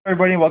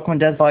Everybody, welcome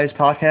to Dead Bodies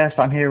Podcast.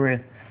 I'm here with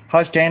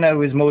Hutch Dano,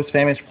 who is most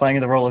famous for playing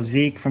the role of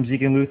Zeke from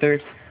Zeke and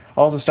Luther.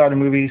 Also starred in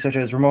movies such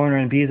as Ramona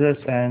and Beezus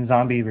and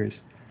Zombievers.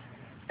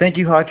 Thank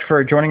you, Hutch,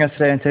 for joining us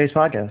today on today's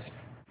podcast.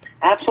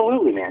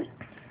 Absolutely, man.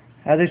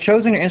 As it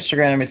shows on your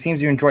Instagram, it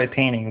seems you enjoy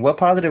painting. What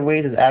positive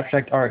ways has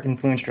abstract art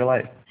influenced your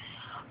life?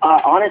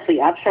 Honestly,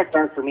 abstract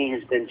art for me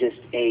has been just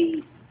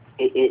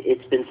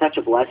it's been such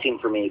a blessing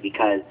for me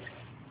because,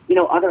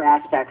 other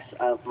aspects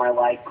of my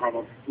life kind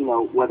of,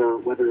 whether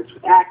it's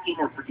with acting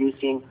or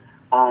producing,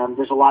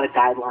 there's a lot of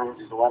guidelines,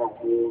 there's a lot of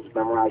rules,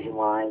 memorizing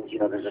lines,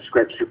 there's a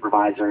script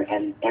supervisor,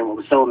 and what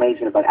was so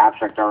amazing about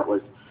abstract art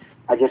was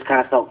I just kind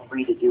of felt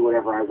free to do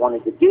whatever I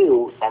wanted to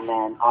do, and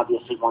then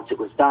obviously once it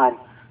was done,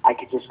 I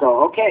could just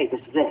go, okay,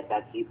 this is it,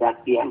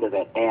 that's the end of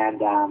it,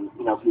 and,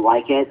 if you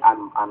like it,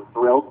 I'm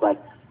thrilled,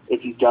 but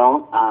if you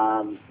don't,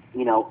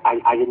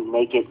 I didn't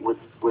make it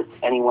with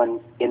anyone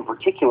in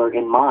particular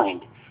in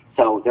mind.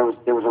 So there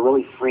was a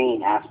really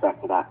freeing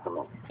aspect to that for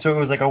me. So it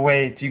was like a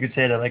way, you could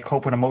say, to like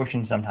cope with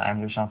emotions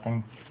sometimes or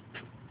something.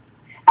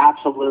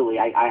 Absolutely,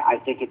 I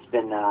think it's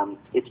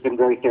been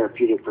very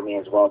therapeutic for me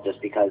as well,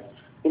 just because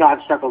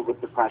I've struggled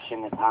with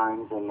depression at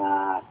times, and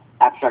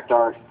abstract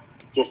art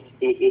just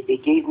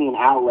it gave me an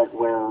outlet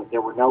where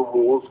there were no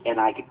rules, and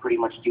I could pretty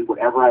much do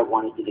whatever I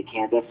wanted to the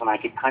canvas, and I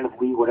could kind of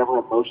leave whatever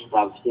emotions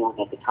I was feeling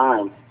at the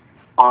time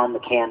on the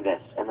canvas,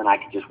 and then I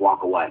could just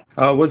walk away.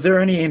 Was there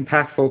any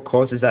impactful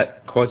causes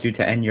that caused you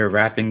to end your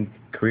rapping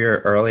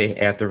career early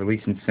after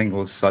releasing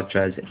singles such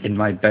as In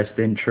My Best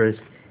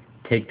Interest,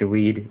 Take the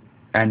Lead,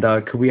 and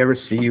could we ever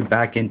see you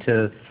back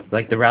into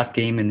like the rap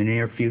game in the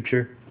near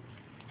future?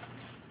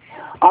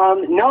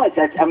 No,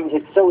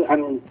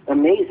 I'm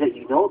amazed that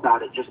you know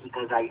about it, just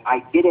because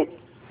I did it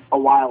a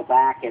while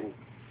back, and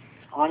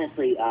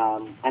honestly,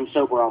 I'm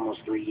sober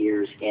almost 3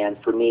 years,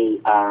 and for me,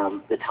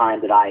 the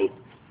time that I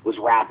was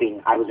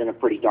rapping, I was in a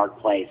pretty dark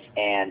place,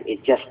 and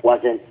it just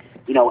wasn't,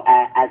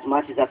 as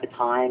much as at the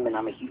time, and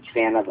I'm a huge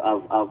fan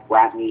of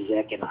rap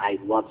music, and I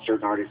love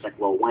certain artists like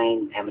Lil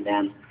Wayne,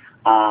 Eminem.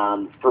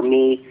 For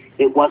me,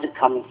 it wasn't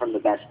coming from the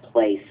best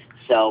place,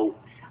 so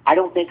I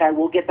don't think I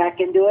will get back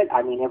into it.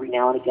 I mean, every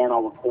now and again,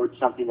 I'll record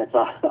something that's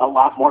a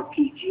lot more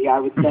PG, I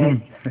would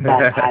say.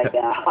 But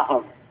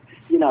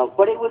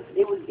but it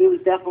was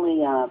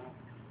definitely,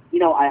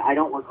 I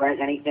don't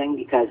regret anything,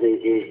 because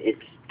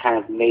it's kind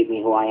of made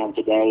me who I am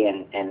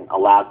today, and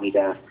allowed me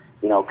to,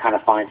 kind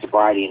of find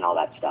sobriety and all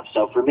that stuff.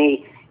 So for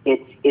me,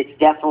 it's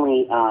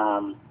definitely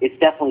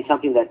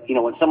something that,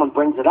 when someone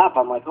brings it up,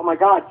 I'm like, oh my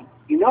God,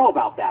 you know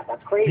about that?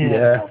 That's crazy.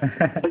 Yeah.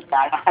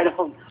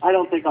 So, I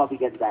don't think I'll be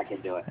getting back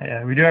into it.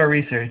 Yeah, we do our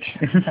research.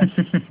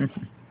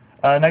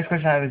 Next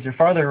question I have is, your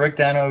father, Rick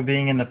Dano,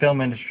 being in the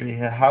film industry,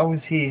 how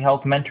has he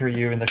helped mentor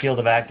you in the field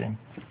of acting?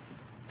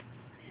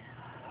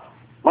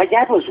 My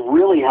dad was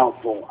really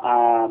helpful.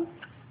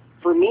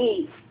 For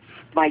me,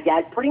 my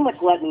dad pretty much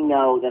let me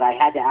know that I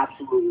had to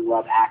absolutely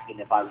love acting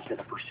if I was going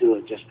to pursue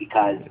it, just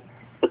because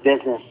the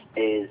business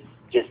is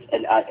just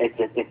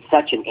it's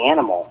such an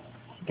animal,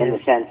 in the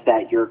sense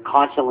that you're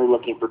constantly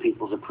looking for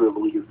people's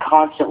approval. You're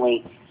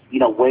constantly,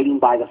 waiting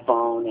by the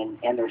phone,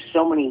 and there's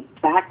so many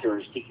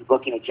factors to you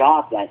booking a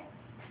job that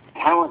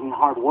talent and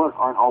hard work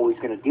aren't always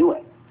going to do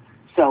it.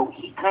 So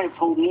he kind of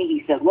told me,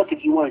 he said, look,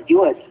 if you want to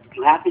do it,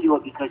 you have to do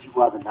it because you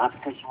love it, not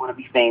because you want to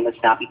be famous,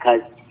 not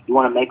because you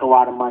want to make a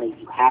lot of money.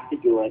 You have to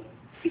do it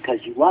because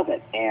you love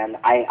it. And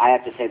I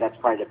have to say that's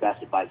probably the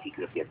best advice he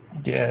could have given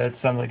me. Yeah, that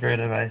sounds like great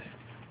advice.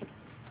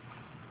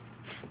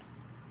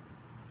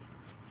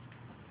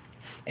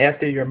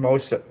 After your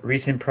most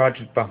recent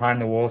project,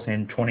 Behind the Walls,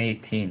 in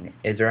 2018,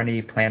 is there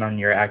any plan on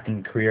your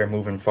acting career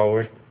moving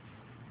forward?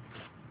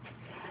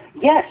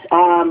 Yes,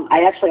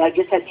 I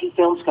just had 2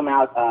 films come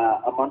out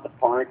a month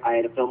apart. I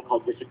had a film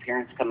called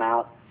Disappearance come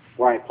out,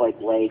 where I played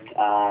Blake,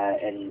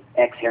 an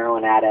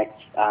ex-heroin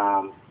addict,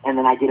 and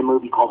then I did a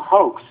movie called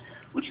Hoax,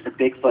 which is a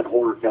Bigfoot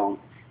horror film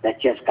that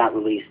just got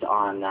released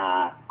on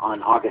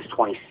August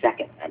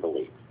 22nd, I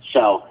believe.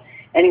 So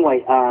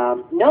anyway,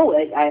 no,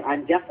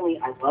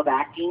 I love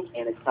acting,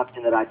 and it's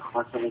something that I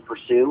constantly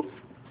pursue.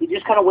 You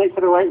just kind of wait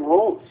for the right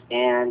roles,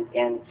 and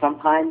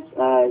sometimes,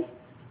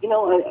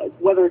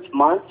 whether it's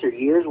months or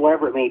years,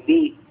 whatever it may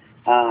be,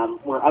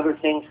 where other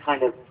things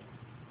kind of,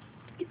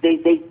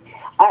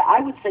 I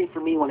would say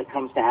for me, when it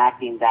comes to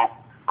acting, that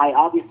I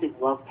obviously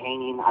love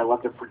painting, I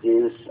love to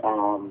produce,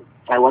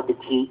 I love to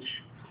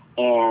teach,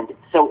 and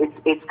so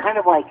it's kind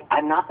of like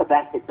I'm not the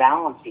best at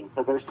balancing.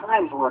 So there's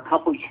times where a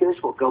couple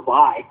years will go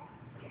by,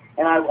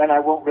 and I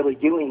won't really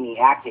do any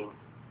acting,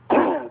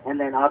 and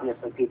then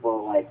obviously people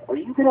are like, are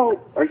you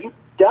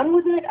done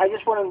with it? I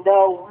just want to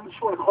know, I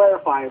just want to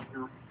clarify if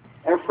you're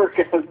ever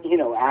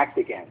going, act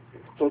again.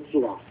 So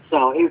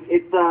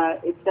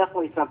it's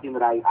definitely something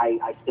that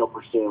I still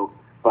pursue,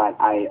 but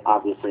I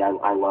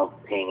love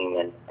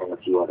painting and a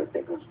few other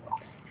things as well.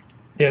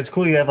 Yeah, it's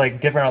cool you have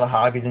like different other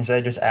hobbies instead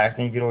of just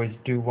acting. You could always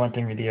do one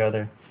thing or the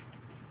other.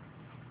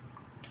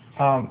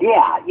 And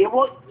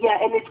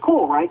it's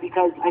cool, right?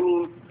 Because I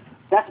mean,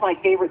 that's my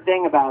favorite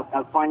thing about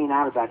finding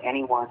out about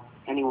anyone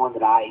anyone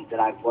that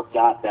I've looked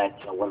up, that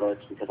whether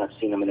it's because I've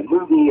seen them in a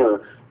movie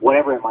or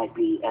whatever it might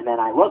be, and then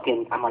I look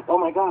and I'm like, oh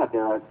my God,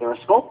 they're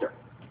a sculptor,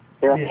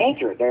 they're a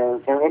painter, they're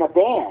in a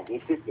band.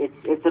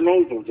 It's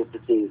amazing just to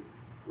see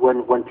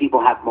when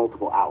people have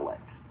multiple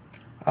outlets.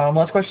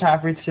 Last question I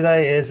have for you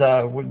today is,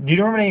 do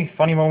you remember any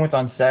funny moments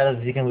on set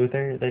of Zeke and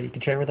Luther that you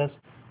can share with us?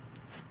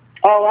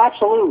 Oh,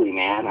 absolutely,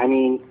 man. I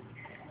mean,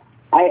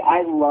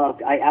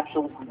 I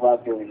absolutely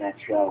loved doing that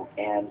show,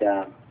 and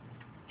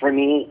for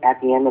me, at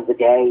the end of the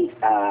day,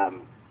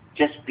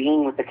 just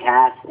being with the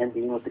cast and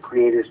being with the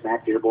creators,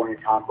 Matt Dearborn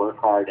and Tom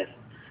Burkhardt, and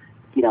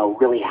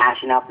really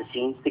hashing out the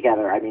scenes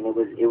together. I mean, it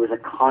was a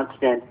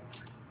constant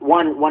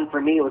one for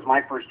me. It was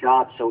my first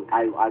job, so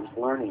I was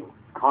learning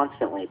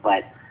constantly.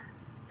 But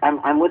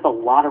I'm with a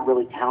lot of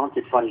really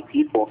talented, funny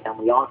people, and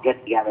we all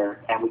get together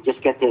and we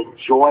just get to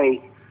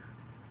enjoy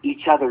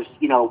each other's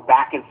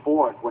back and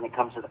forth when it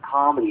comes to the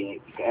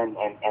comedy and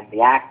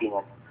the acting.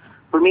 And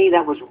for me,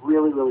 that was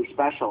really, really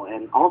special.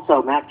 And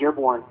also Matt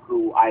Dearborn,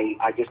 who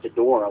I just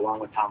adore, along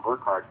with Tom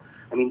Burkhardt.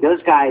 I mean,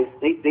 those guys,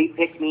 they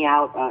picked me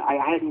out. I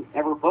hadn't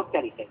ever booked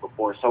anything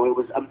before, so it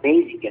was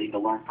amazing getting to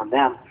learn from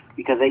them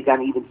because they'd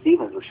done Even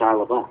Stevens with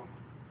Shia LaBeouf.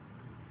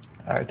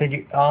 All right, thank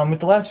you. With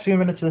the last few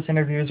minutes of this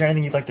interview, is there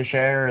anything you'd like to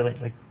share or like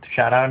to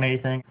shout out on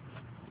anything?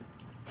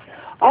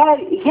 Yeah,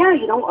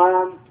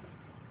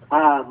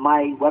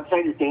 my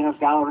website is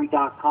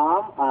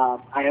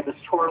danosgallery.com. I have a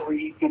store where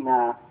you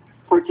can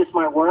purchase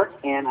my work,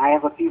 and I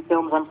have a few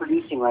films I'm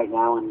producing right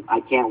now, and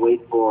I can't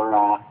wait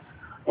for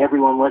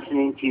everyone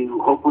listening to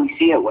hopefully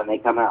see it when they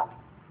come out.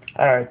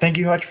 All right, thank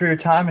you much for your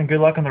time, and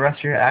good luck on the rest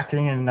of your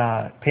acting and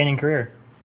painting career.